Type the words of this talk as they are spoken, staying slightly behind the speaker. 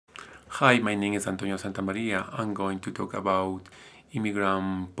Hi, my name is Antonio Santamaria. I'm going to talk about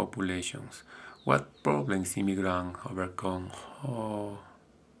immigrant populations. What problems immigrants overcome? Oh,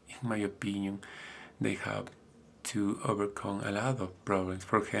 in my opinion, they have to overcome a lot of problems.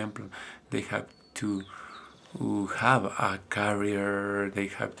 For example, they have to have a career, they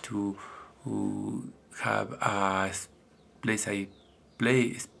have to have a place a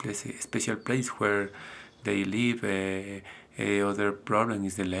special place where they live. Other problem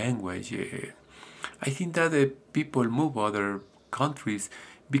is the language. I think that the people move other countries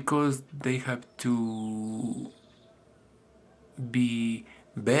because they have to be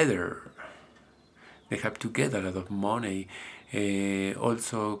better. They have to get a lot of money.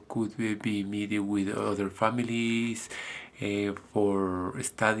 Also, could be meeting with other families for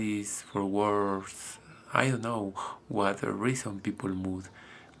studies, for works. I don't know what reason people move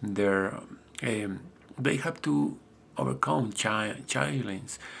there. They have to overcome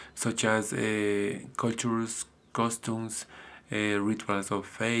challenges such as cultures, costumes, rituals of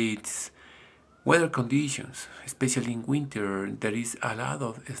faiths, weather conditions, especially in winter. There is a lot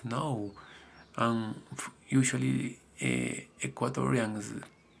of snow, and usually Ecuadorians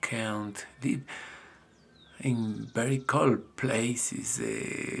can't live in very cold places.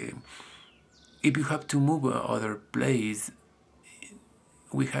 If you have to move other place,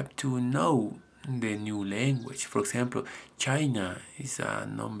 we have to know the new language. For example, China is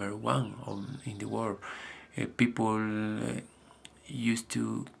number one in the world. People used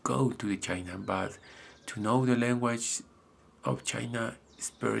to go to the China, but to know the language of China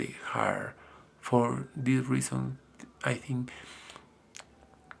is very hard. For this reason, I think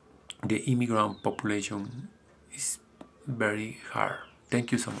the immigrant population is very hard.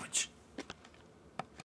 Thank you so much.